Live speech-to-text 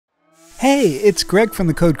Hey, it's Greg from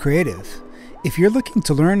the Code Creative. If you're looking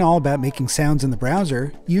to learn all about making sounds in the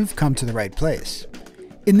browser, you've come to the right place.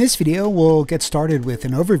 In this video, we'll get started with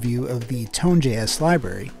an overview of the Tone.js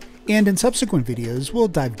library, and in subsequent videos, we'll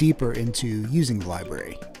dive deeper into using the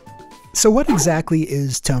library. So what exactly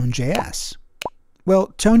is Tone.js?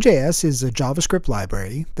 Well, Tone.js is a JavaScript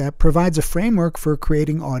library that provides a framework for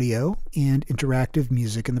creating audio and interactive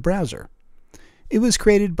music in the browser. It was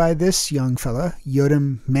created by this young fella,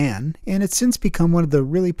 Yotam Man, and it's since become one of the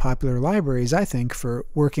really popular libraries, I think, for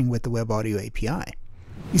working with the Web Audio API.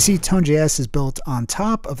 You see, Tone.js is built on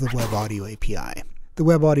top of the Web Audio API. The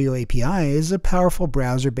Web Audio API is a powerful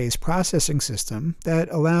browser-based processing system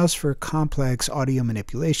that allows for complex audio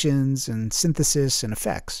manipulations and synthesis and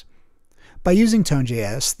effects. By using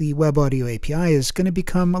Tone.js, the Web Audio API is going to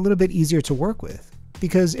become a little bit easier to work with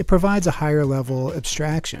because it provides a higher level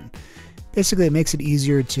abstraction. Basically, it makes it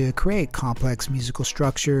easier to create complex musical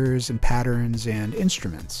structures and patterns and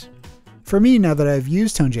instruments. For me, now that I've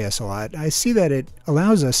used Tone.js a lot, I see that it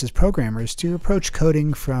allows us as programmers to approach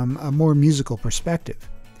coding from a more musical perspective.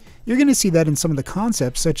 You're going to see that in some of the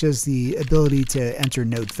concepts, such as the ability to enter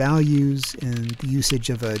note values and the usage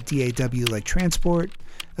of a DAW like transport,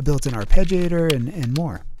 a built-in arpeggiator, and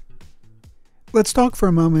more. Let's talk for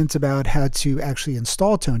a moment about how to actually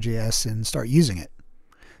install Tone.js and start using it.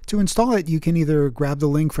 To install it, you can either grab the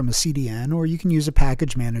link from a CDN or you can use a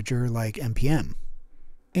package manager like npm.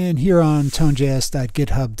 And here on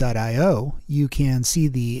Tone.js.github.io, you can see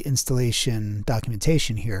the installation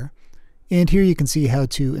documentation here. And here you can see how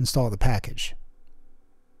to install the package.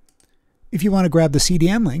 If you want to grab the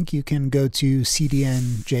CDN link, you can go to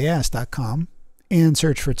cdnjs.com and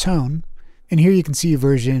search for Tone. And here you can see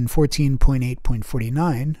version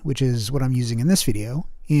 14.8.49, which is what I'm using in this video,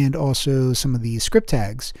 and also some of the script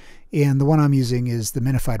tags. And the one I'm using is the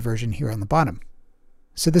minified version here on the bottom.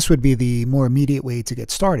 So this would be the more immediate way to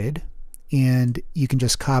get started. And you can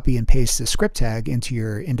just copy and paste the script tag into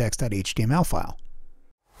your index.html file.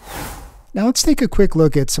 Now let's take a quick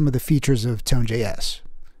look at some of the features of Tone.js.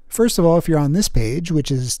 First of all, if you're on this page,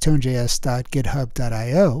 which is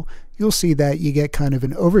tonejs.github.io, you'll see that you get kind of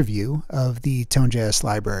an overview of the Tone.js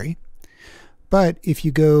library. But if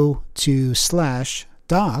you go to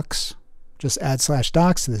 /docs, just add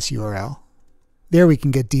 /docs to this URL, there we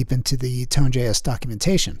can get deep into the Tone.js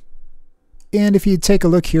documentation. And if you take a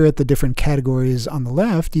look here at the different categories on the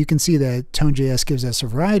left, you can see that Tone.js gives us a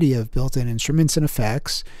variety of built-in instruments and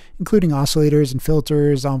effects, including oscillators and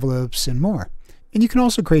filters, envelopes, and more. And you can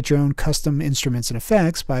also create your own custom instruments and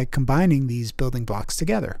effects by combining these building blocks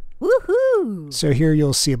together. Woohoo! So here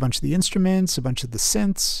you'll see a bunch of the instruments, a bunch of the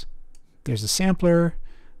synths. There's a sampler.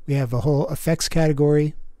 We have a whole effects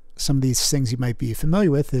category. Some of these things you might be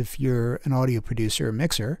familiar with if you're an audio producer or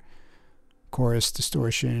mixer. Chorus,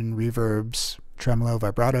 distortion, reverbs, tremolo,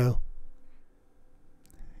 vibrato.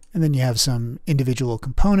 And then you have some individual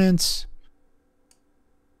components.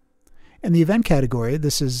 And the event category,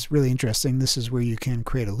 this is really interesting. This is where you can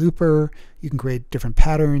create a looper, you can create different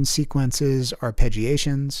patterns, sequences,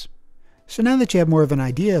 arpeggiations. So now that you have more of an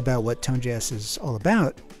idea about what Tone.js is all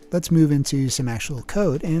about, let's move into some actual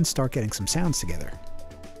code and start getting some sounds together.